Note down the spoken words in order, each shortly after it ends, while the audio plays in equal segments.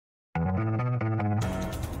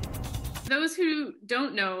those who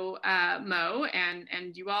don't know Mo,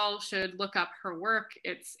 and you all should look up her work.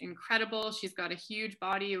 It's incredible. She's got a huge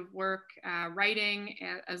body of work, writing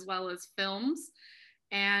as well as films.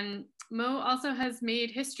 And Mo also has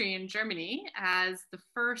made history in Germany as the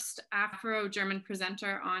first Afro-German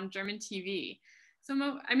presenter on German TV. So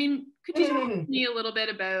Mo, I mean, could you talk to me a little bit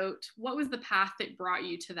about what was the path that brought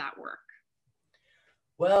you to that work?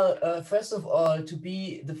 Well, first of all, to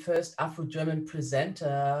be the first Afro-German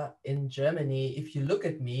presenter in Germany, if you look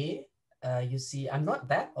at me, you see I'm not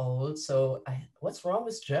that old. So what's wrong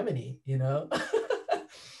with Germany, you know?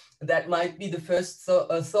 That might be the first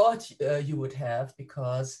thought you would have,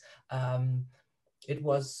 because it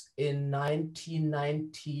was in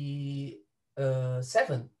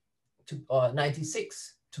 1997 or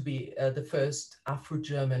 96 to be the first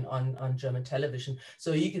Afro-German on German television.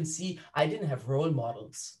 So you can see I didn't have role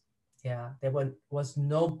models. Yeah, there was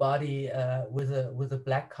nobody with a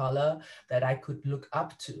black color that I could look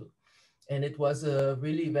up to. And it was a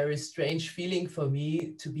really very strange feeling for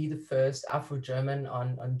me to be the first Afro-German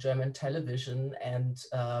on German television. And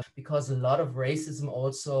because a lot of racism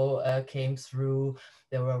also came through,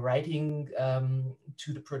 they were writing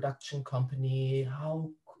to the production company,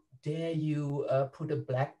 how dare you put a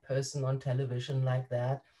black person on television like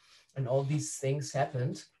that? And all these things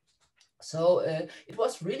happened. So it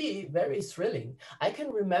was really very thrilling. I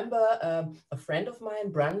can remember a friend of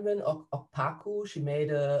mine, Branwen Okpaku, she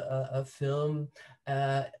made a film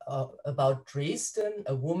about Dresden,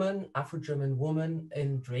 a woman, Afro-German woman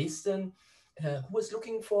in Dresden, who was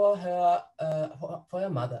looking for her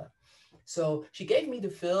mother. So she gave me the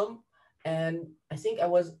film, and I think I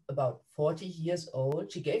was about 40 years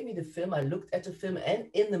old. She gave me the film, I looked at the film,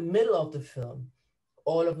 and in the middle of the film,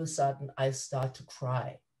 all of a sudden I start to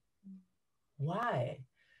cry. Why?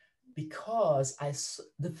 Because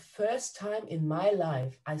the first time in my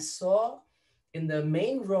life I saw in the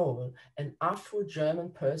main role an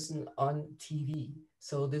Afro-German person on TV.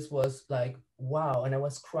 So this was like, wow. And I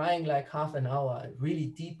was crying like half an hour, a really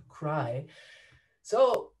deep cry.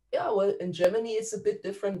 So yeah, well, in Germany, it's a bit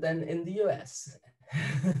different than in the US.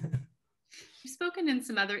 You've spoken in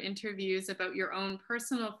some other interviews about your own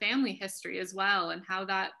personal family history as well, and how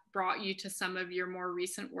that brought you to some of your more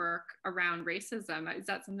recent work around racism. Is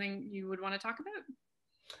that something you would want to talk about?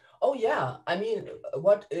 Oh yeah, I mean,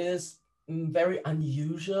 what is very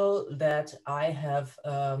unusual that I have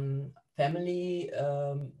family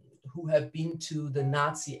who have been to the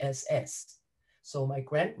Nazi SS. So my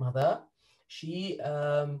grandmother, she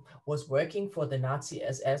was working for the Nazi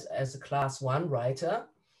SS as a class 1 writer.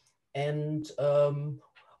 And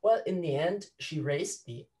well, in the end, she raised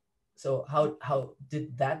me. So how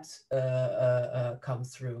did that come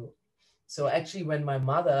through? So actually, when my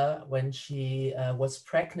mother, when she was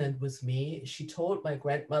pregnant with me, she told my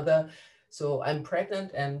grandmother, so I'm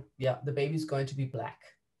pregnant and yeah, the baby's going to be black.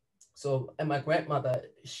 So, and my grandmother,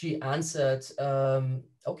 she answered,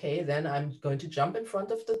 okay, then I'm going to jump in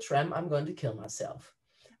front of the tram. I'm going to kill myself.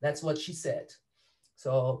 That's what she said.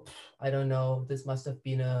 So I don't know, this must have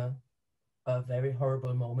been a very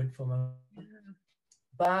horrible moment for me.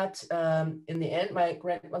 But in the end, my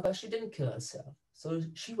grandmother, she didn't kill herself. So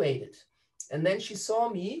she waited. And then she saw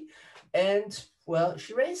me and, well,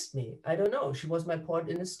 she raised me. I don't know. She was my port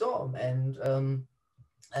in a storm. And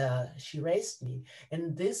she raised me.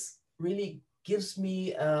 And this really gives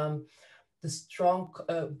me the strong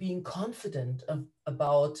being confident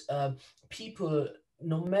about people,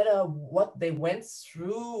 no matter what they went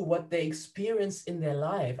through, what they experienced in their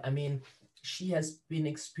life. I mean, she has been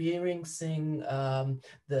experiencing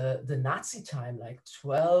the Nazi time, like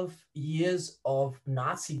 12 years of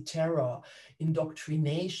Nazi terror,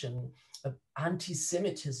 indoctrination,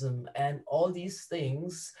 anti-Semitism, and all these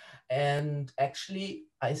things. And actually,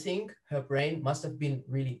 I think her brain must have been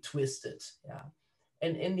really twisted. Yeah.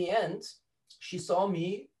 And in the end, she saw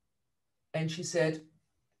me and she said,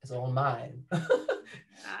 it's all mine.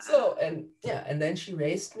 So, and yeah, and then she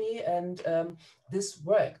raised me, and this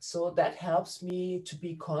worked. So that helps me to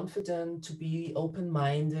be confident, to be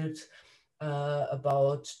open-minded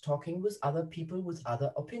about talking with other people with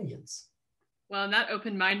other opinions. Well, and that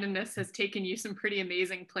open-mindedness has taken you some pretty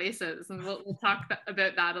amazing places, and we'll talk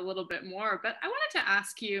about that a little bit more. But I wanted to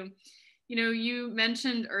ask you, you know, you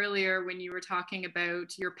mentioned earlier when you were talking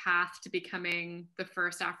about your path to becoming the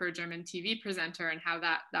first Afro-German TV presenter and how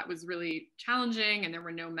that was really challenging and there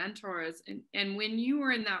were no mentors. And when you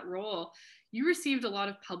were in that role, you received a lot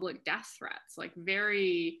of public death threats, like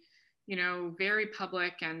very, you know, very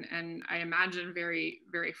public and I imagine very,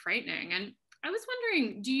 very frightening. And I was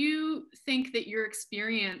wondering, do you think that your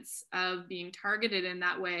experience of being targeted in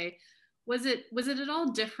that way Was it at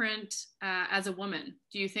all different as a woman?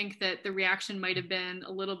 Do you think that the reaction might have been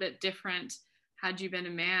a little bit different had you been a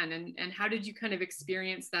man? And how did you kind of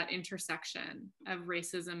experience that intersection of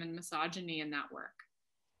racism and misogyny in that work?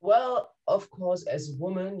 Well, of course, as a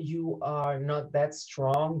woman, you are not that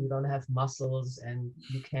strong. You don't have muscles and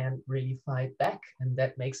you can't really fight back. And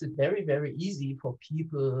that makes it very, very easy for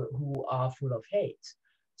people who are full of hate.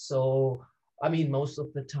 So, I mean, most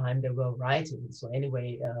of the time they were writing. So,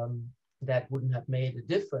 anyway, that wouldn't have made a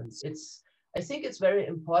difference. I think it's very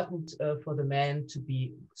important for the man to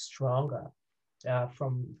be stronger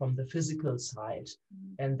from the physical side.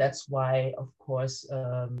 And that's why, of course,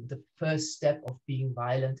 the first step of being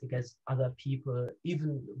violent against other people,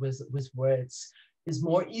 even with words, is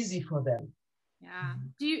more easy for them. Yeah.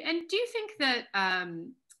 Do you think that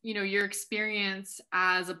your experience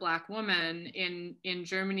as a Black woman in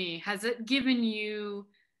Germany, has it given you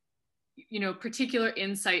particular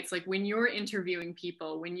insights, like when you're interviewing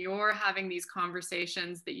people, when you're having these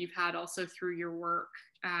conversations that you've had also through your work,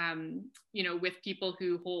 with people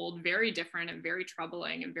who hold very different and very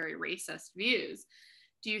troubling and very racist views?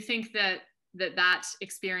 Do you think that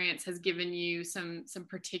experience has given you some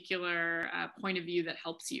particular point of view that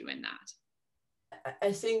helps you in that?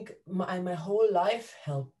 I think my whole life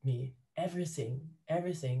helped me. Everything,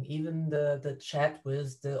 even the chat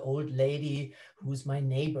with the old lady who's my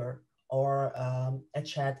neighbor, or a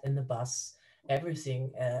chat in the bus,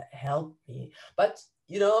 everything helped me. But,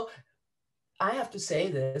 I have to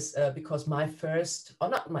say this because my first, or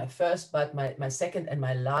not my first, but my second and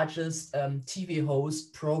my largest TV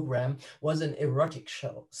host program was an erotic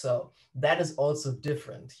show. So that is also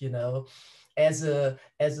different, As a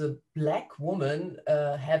Black woman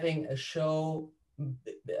having a show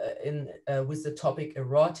with the topic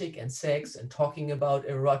erotic and sex and talking about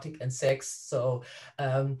erotic and sex. So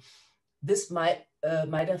this might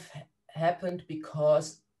have happened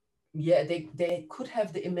because they could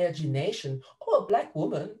have the imagination, oh, a Black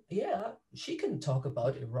woman, yeah, she can talk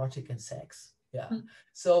about erotic and sex. Yeah.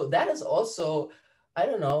 So that is also, I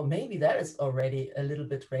don't know, maybe that is already a little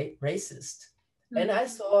bit racist. And I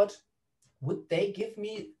thought, would they give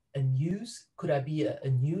me a news? Could I be a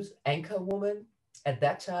news anchor woman? At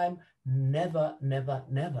that time, never, never,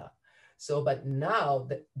 never. So, but now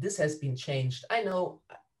that this has been changed, I know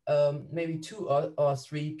maybe two or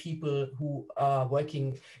three people who are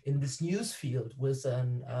working in this news field with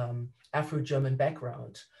an Afro-German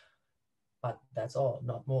background, but that's all,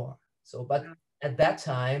 not more. So, but at that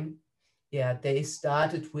time, yeah, they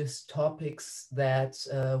started with topics that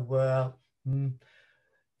were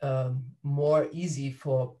more easy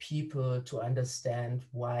for people to understand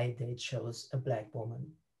why they chose a Black woman.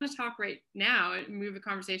 I'm going to talk right now and move the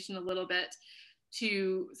conversation a little bit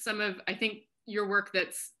to some of, I think, your work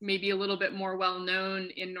that's maybe a little bit more well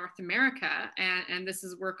known in North America, and this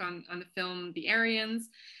is work on the film The Aryans,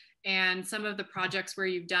 and some of the projects where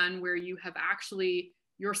you've done where you have actually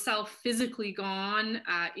yourself physically gone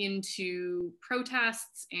into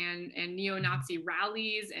protests and neo-Nazi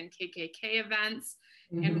rallies and KKK events,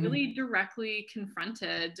 and really directly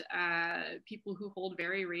confronted people who hold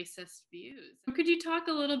very racist views. Could you talk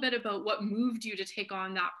a little bit about what moved you to take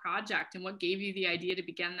on that project and what gave you the idea to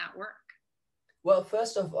begin that work? Well,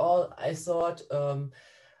 first of all, I thought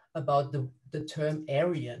about the term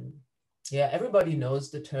Aryan. Yeah, everybody knows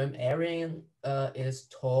the term Aryan is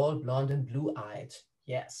tall, blonde, and blue-eyed.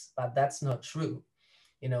 Yes, but that's not true.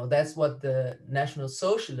 That's what the National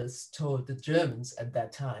Socialists told the Germans at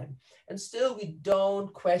that time. And still we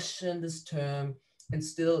don't question this term. And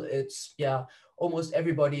still it's, yeah, almost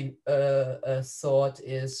everybody thought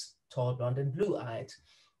is tall, blonde, and blue-eyed.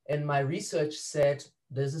 And my research said,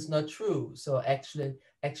 this is not true. So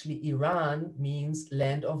actually Iran means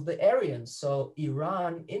land of the Aryans. So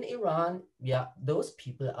in Iran, yeah, those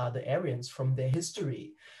people are the Aryans from their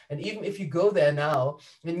history. And even if you go there now,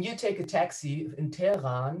 and you take a taxi in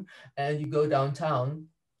Tehran and you go downtown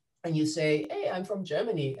and you say, hey, I'm from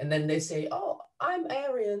Germany. And then they say, oh, I'm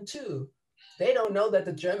Aryan too. They don't know that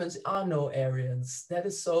the Germans are no Aryans. That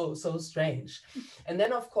is so strange. And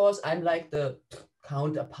then, of course, I'm like the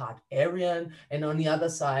counterpart Aryan, and on the other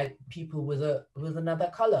side, people with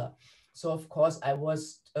another color. So, of course, I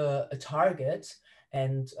was a target,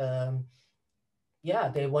 and yeah,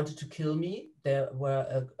 they wanted to kill me. There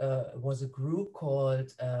was a group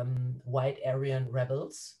called White Aryan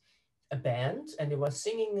Rebels, a band, and they were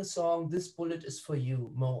singing a song, This Bullet is for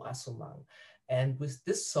You, Mo Asumang. And with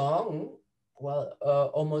this song, well,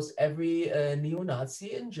 almost every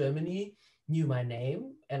neo-Nazi in Germany knew my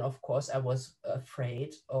name. And of course, I was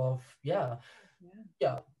afraid of,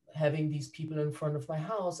 having these people in front of my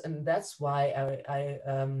house. And that's why I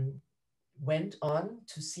went on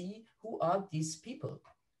to see who are these people.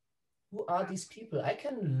 Who are these people? I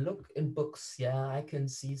can look in books, yeah, I can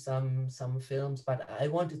see some films, but I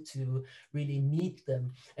wanted to really meet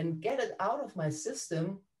them and get it out of my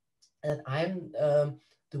system that I'm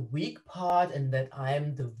the weak part and that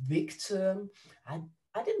I'm the victim. I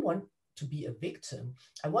didn't want to be a victim.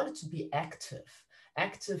 I wanted to be active.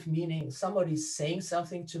 Active meaning somebody's saying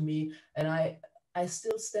something to me and I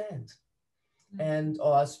still stand. And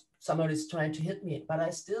or somebody's trying to hit me, but I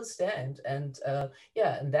still stand. And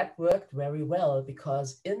yeah, and that worked very well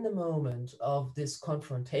because in the moment of this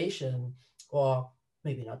confrontation, or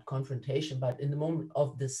maybe not confrontation, but in the moment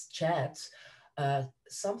of this chat,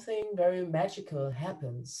 something very magical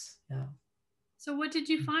happens. Yeah. So what did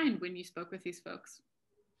you find when you spoke with these folks?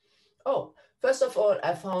 Oh, first of all,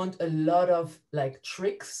 I found a lot of like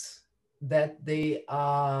tricks that they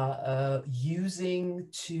are using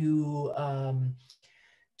to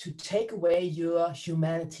take away your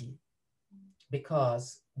humanity.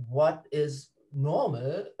 Because what is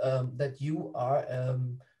normal, that you are a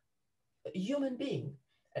human being.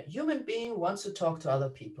 A human being wants to talk to other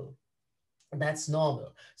people. That's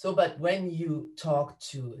normal. So, but when you talk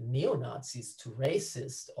to neo-Nazis, to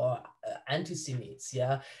racists or anti-Semites,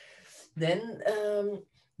 yeah, then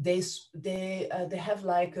they have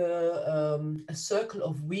like a circle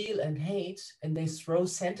of wheel and hate, and they throw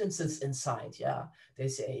sentences inside. Yeah, they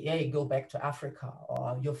say, "Hey, go back to Africa,"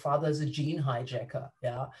 or "Your father's a gene hijacker."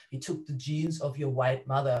 Yeah, he took the genes of your white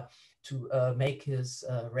mother to make his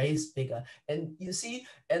race bigger. And you see,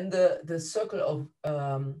 and the circle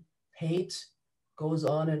of hate goes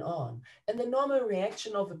on and on. And the normal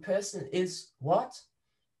reaction of a person is what?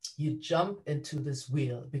 You jump into this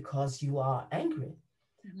wheel because you are angry.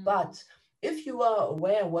 Mm-hmm. But if you are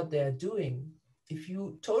aware what they're doing, if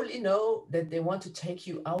you totally know that they want to take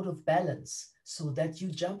you out of balance so that you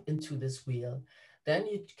jump into this wheel, then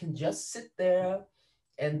you can just sit there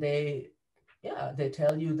and they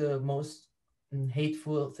tell you the most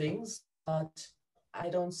hateful things, but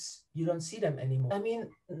you don't see them anymore. I mean,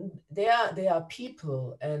 they are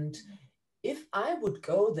people, and if I would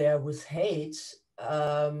go there with hate,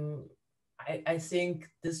 I think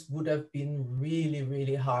this would have been really,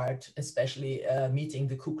 really hard, especially meeting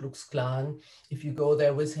the Ku Klux Klan. If you go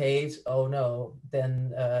there with hate, oh no,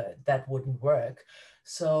 then that wouldn't work.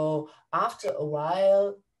 So after a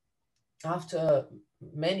while, after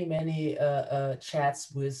many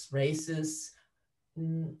chats with racists,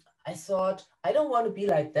 I thought, I don't want to be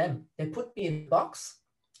like them. They put me in a box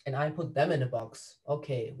and I put them in a box.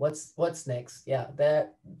 Okay, what's next? Yeah,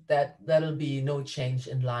 that'll be no change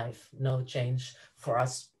in life, no change for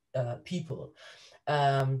us people.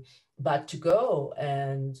 But to go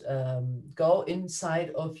and go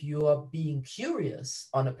inside of your being curious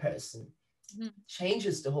on a person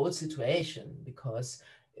changes the whole situation, because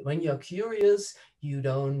when you're curious, you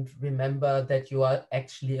don't remember that you are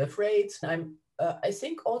actually afraid. I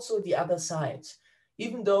think also the other side,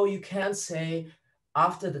 even though you can say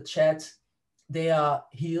after the chat, they are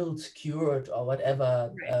healed, cured, or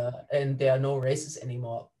whatever, right. And there are no races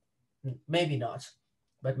anymore. Maybe not,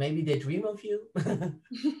 but maybe they dream of you. Or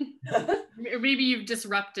maybe you've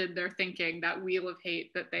disrupted their thinking, that wheel of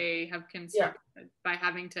hate that they have constructed by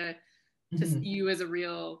having to see you as a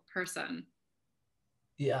real person.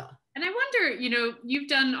 Yeah. And I wonder, you know, you've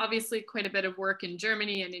done obviously quite a bit of work in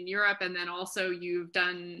Germany and in Europe, and then also you've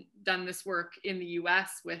done this work in the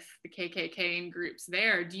US with the KKK and groups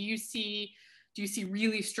there. Do you see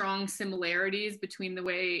really strong similarities between the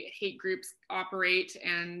way hate groups operate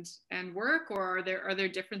and work, or are there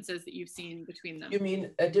differences that you've seen between them? You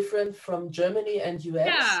mean different from Germany and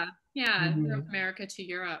US? Yeah, North America to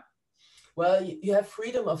Europe. Well, you have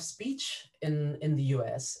freedom of speech in the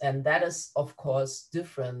US, and that is, of course,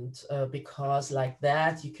 different because like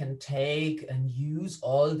that you can take and use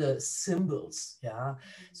all the symbols. Yeah.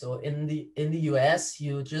 So in the US,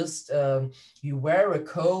 you just you wear a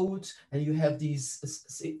coat and you have these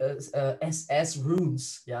SS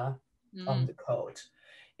runes, yeah, on the coat.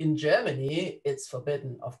 In Germany, it's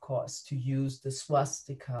forbidden, of course, to use the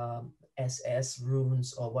swastika, SS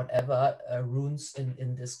runes, or whatever runes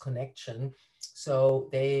in this connection. So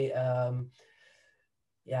they,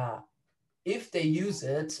 if they use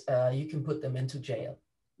it, you can put them into jail.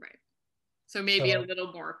 Right. So maybe a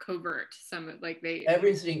little more covert.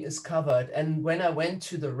 Everything is covered. And when I went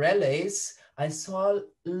to the rallies, I saw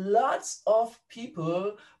lots of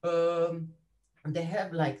people. They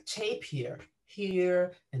have like tape here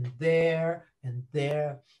and there,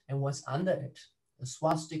 and what's under it? A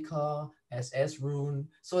swastika, SS rune.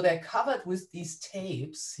 So they're covered with these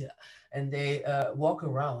tapes, and they walk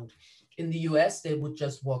around. In the US, they would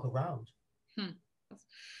just walk around. Hmm.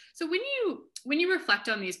 So when you reflect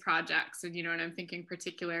on these projects, and and I'm thinking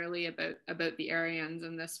particularly about the Aryans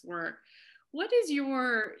and this work, what is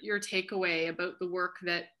your takeaway about the work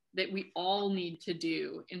that we all need to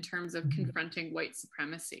do in terms of confronting white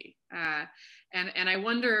supremacy? And I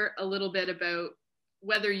wonder a little bit about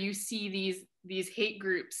whether you see these hate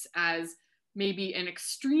groups as maybe an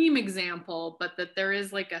extreme example, but that there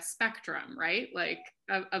is like a spectrum, right? Like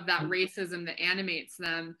of that racism that animates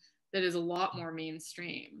them that is a lot more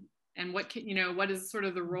mainstream. And what is sort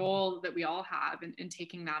of the role that we all have in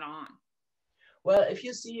taking that on? Well, if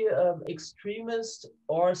you see extremist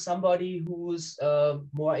or somebody who's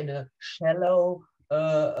more in a shallow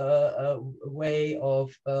way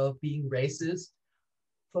of being racist,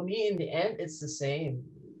 for me, in the end, it's the same.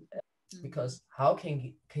 Because how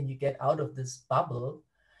can you get out of this bubble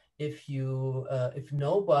if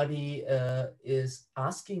nobody is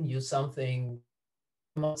asking you something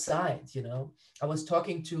from outside? I was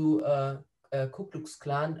talking to a Ku Klux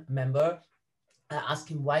Klan member. I asked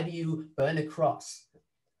him, why do you burn a cross?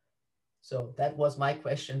 So that was my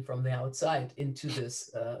question from the outside into this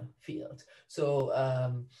field. So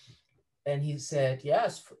and he said,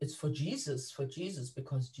 yes, it's for Jesus,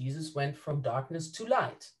 because Jesus went from darkness to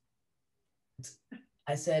light.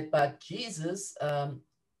 I said, but Jesus,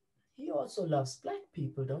 he also loves Black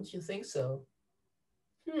people, don't you think so?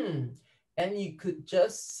 And you could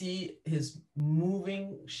just see his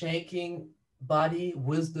moving, shaking body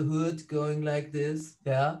with the hood going like this,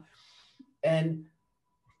 yeah. And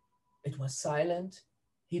it was silent.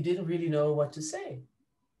 He didn't really know what to say.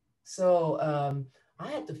 So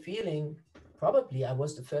I had the feeling probably I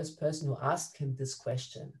was the first person who asked him this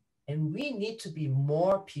question. And we need to be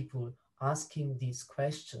more people asking these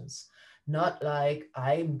questions, not like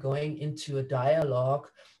I'm going into a dialogue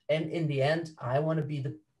and in the end, I want to be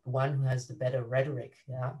the one who has the better rhetoric.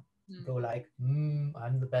 Yeah. Go like,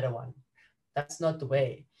 I'm the better one. That's not the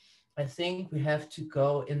way. I think we have to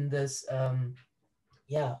go in this,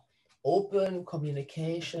 open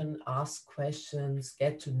communication, ask questions,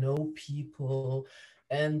 get to know people,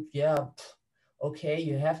 and okay,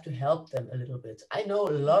 you have to help them a little bit. I know a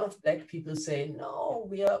lot of Black people say, no,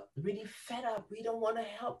 we are really fed up. We don't want to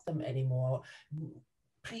help them anymore.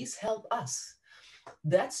 Please help us.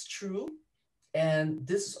 That's true. And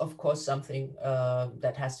this is, of course, something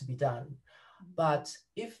that has to be done. But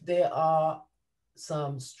if there are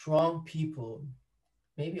some strong people,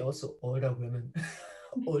 maybe also older women,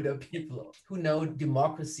 older people who know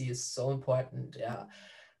democracy is so important. Yeah.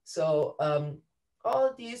 So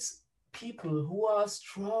all these people who are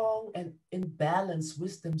strong and in balance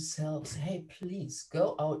with themselves, hey, please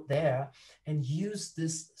go out there and use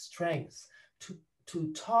this strength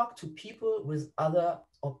to talk to people with other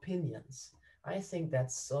opinions. I think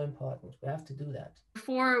that's so important. We have to do that.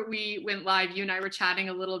 Before we went live, you and I were chatting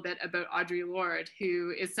a little bit about Audre Lorde,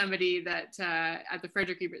 who is somebody that at the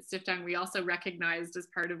Frederick Ebert Stiftung we also recognized as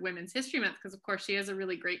part of Women's History Month, because of course she has a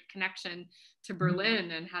really great connection to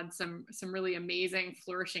Berlin and had some really amazing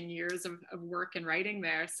flourishing years of work and writing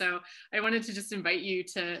there. So I wanted to just invite you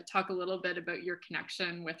to talk a little bit about your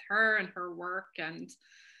connection with her and her work and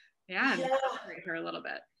celebrate her a little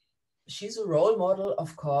bit. She's a role model,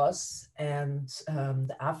 of course, and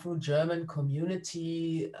the Afro-German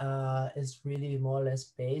community is really more or less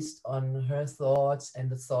based on her thoughts and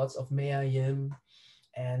the thoughts of Mo Asumang,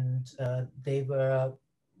 and they were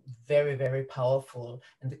very, very powerful.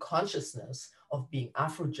 And the consciousness of being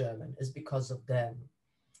Afro-German is because of them.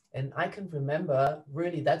 And I can remember,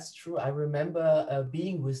 really, that's true. I remember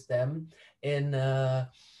being with them in a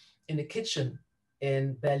kitchen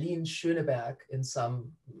in Berlin, Schöneberg, in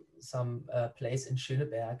some place in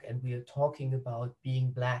Schöneberg, and we are talking about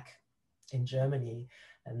being Black in Germany,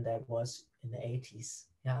 and that was in the 80s.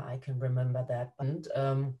 Yeah, I can remember that. And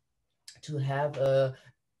to have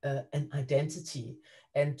an identity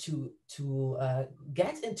and to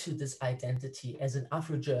get into this identity as an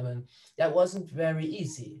Afro-German, that wasn't very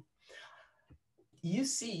easy. You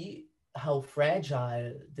see how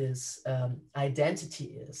fragile this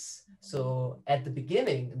identity is. So at the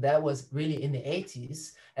beginning, that was really in the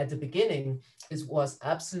 80s, at the beginning, it was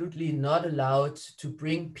absolutely not allowed to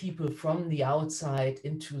bring people from the outside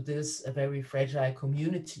into this very fragile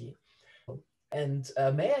community. And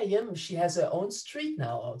Mo Asumang, she has her own street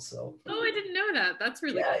now also. Oh, I didn't know that. That's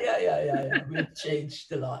really cool. Yeah. We've changed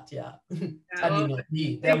a lot, yeah. I mean, not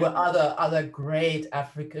me. There were other great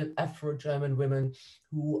Afro-German women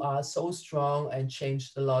who are so strong and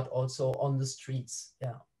changed a lot also on the streets,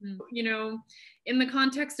 yeah. You know, in the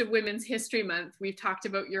context of Women's History Month, we've talked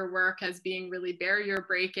about your work as being really barrier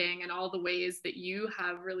breaking and all the ways that you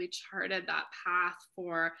have really charted that path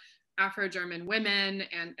for Afro-German women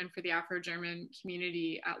and for the Afro-German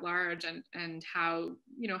community at large, and how,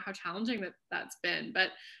 you know, how challenging that's been. But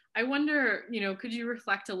I wonder, you know, could you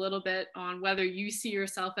reflect a little bit on whether you see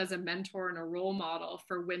yourself as a mentor and a role model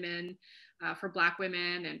for women, for Black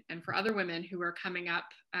women and for other women who are coming up,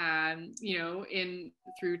 you know,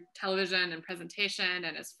 through television and presentation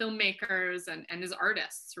and as filmmakers and as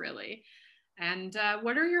artists, really. And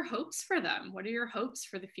what are your hopes for them? What are your hopes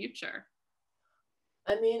for the future?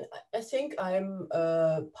 I mean, I think I'm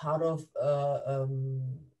part of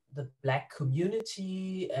the Black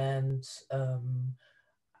community, and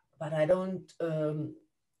but I don't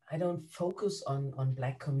focus on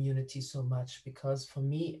Black community so much, because for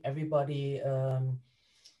me, everybody,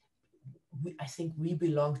 I think we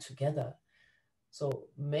belong together. So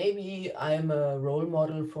maybe I'm a role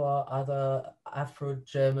model for other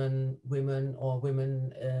Afro-German women or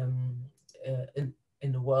women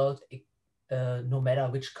in the world, no matter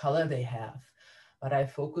which color they have. But I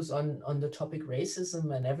focus on the topic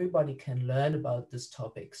racism, and everybody can learn about this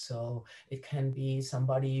topic. So it can be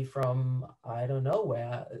somebody from, I don't know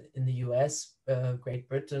where, in the US, Great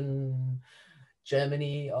Britain,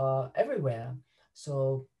 Germany, or everywhere.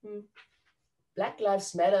 So Black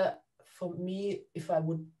Lives Matter, for me, if I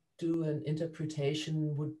would do an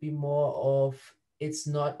interpretation, would be more of, it's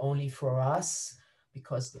not only for us,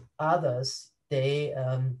 because the others, they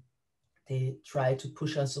try to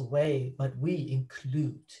push us away, but we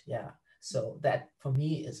include, yeah. So that for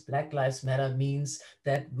me is Black Lives Matter means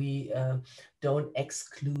that we don't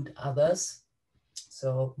exclude others.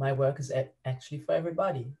 So my work is actually for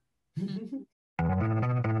everybody.